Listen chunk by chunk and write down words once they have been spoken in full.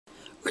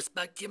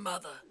respect your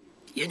mother.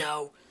 You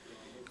know,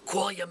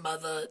 call your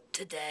mother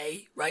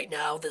today, right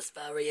now, this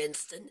very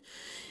instant.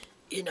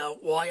 You know,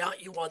 why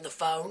aren't you on the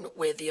phone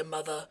with your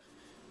mother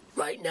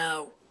right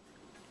now?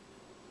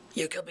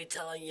 You could be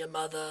telling your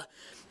mother,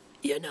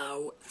 you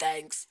know,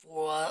 thanks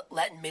for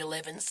letting me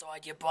live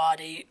inside your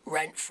body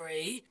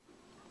rent-free.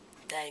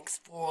 Thanks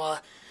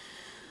for,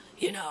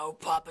 you know,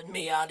 popping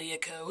me out of your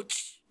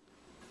coach.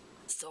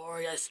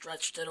 Sorry I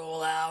stretched it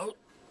all out.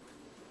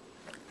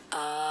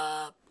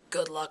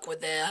 Good luck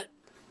with that.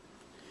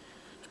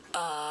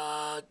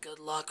 Good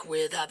luck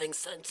with having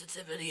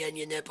sensitivity in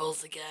your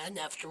nipples again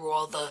after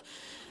all the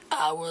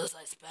hours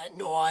I spent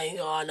gnawing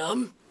on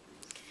them.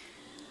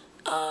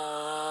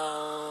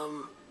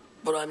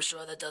 But I'm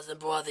sure that doesn't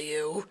bother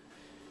you,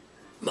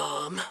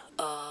 Mom.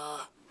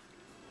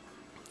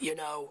 You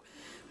know,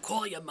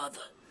 call your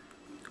mother.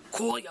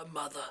 Call your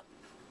mother.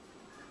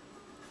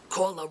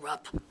 Call her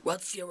up.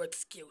 What's your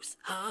excuse,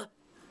 huh?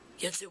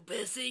 You're too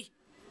busy?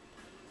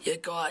 You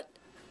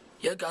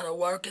gotta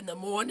work in the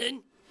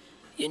morning?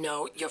 You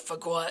know, you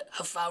forgot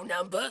her phone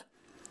number?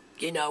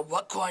 You know,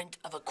 what kind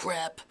of a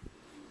crap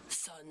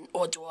son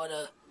or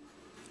daughter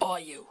are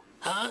you,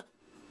 huh?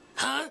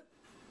 Huh?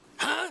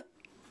 Huh?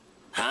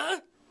 Huh?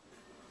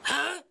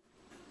 Huh?